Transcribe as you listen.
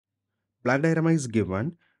Block diagram is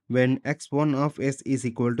given when x1 of s is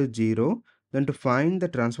equal to 0, then to find the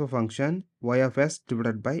transfer function y of s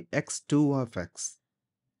divided by x2 of x.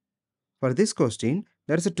 For this question,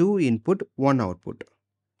 there is a 2 input, 1 output.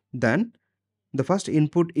 Then the first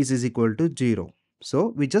input is equal to 0.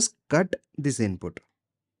 So we just cut this input.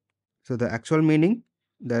 So the actual meaning,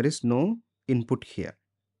 there is no input here.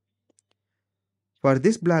 For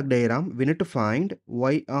this block diagram, we need to find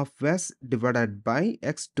y of s divided by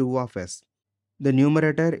x2 of s. The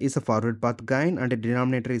numerator is a forward path gain and the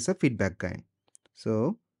denominator is a feedback gain.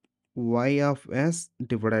 So y of s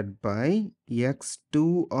divided by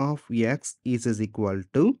x2 of x is equal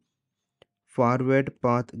to forward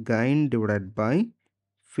path gain divided by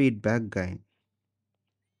feedback gain.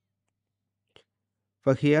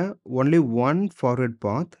 For here, only one forward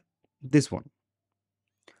path, this one.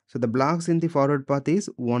 So the blocks in the forward path is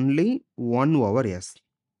only 1 over s.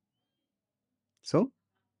 So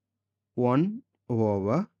 1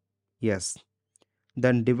 over s.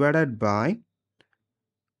 Then divided by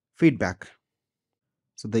feedback.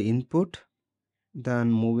 So the input,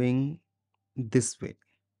 then moving this way.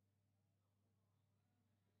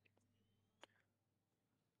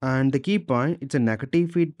 And the key point, it's a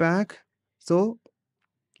negative feedback. So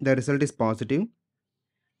the result is positive.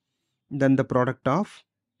 Then the product of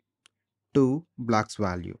two blocks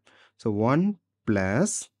value. So 1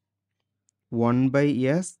 plus 1 by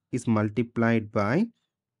s is multiplied by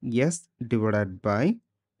s divided by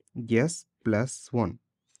s plus 1.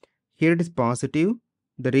 Here it is positive.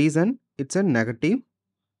 The reason, it's a negative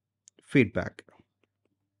feedback.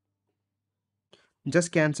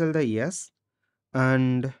 Just cancel the s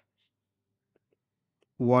and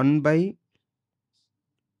 1 by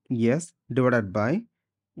s divided by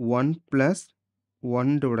 1 plus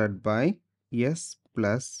 1 divided by s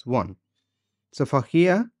plus 1. So for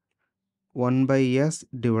here, 1 by s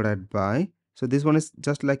divided by, so this one is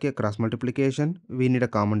just like a cross multiplication. We need a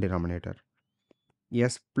common denominator.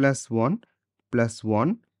 S plus 1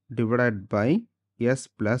 divided by s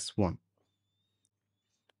plus 1.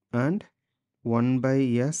 And 1 by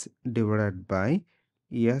s divided by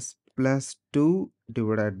s plus 2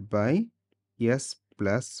 divided by s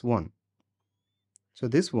plus 1. So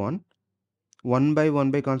this one, 1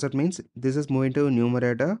 by concept means this is moving to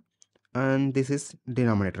numerator and this is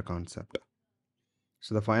denominator concept.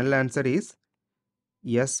 So the final answer is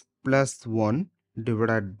s plus 1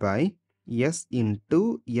 divided by s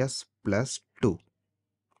into s plus 2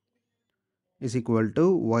 is equal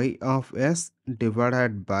to y of s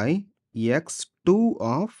divided by x2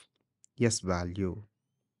 of s value.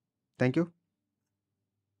 Thank you.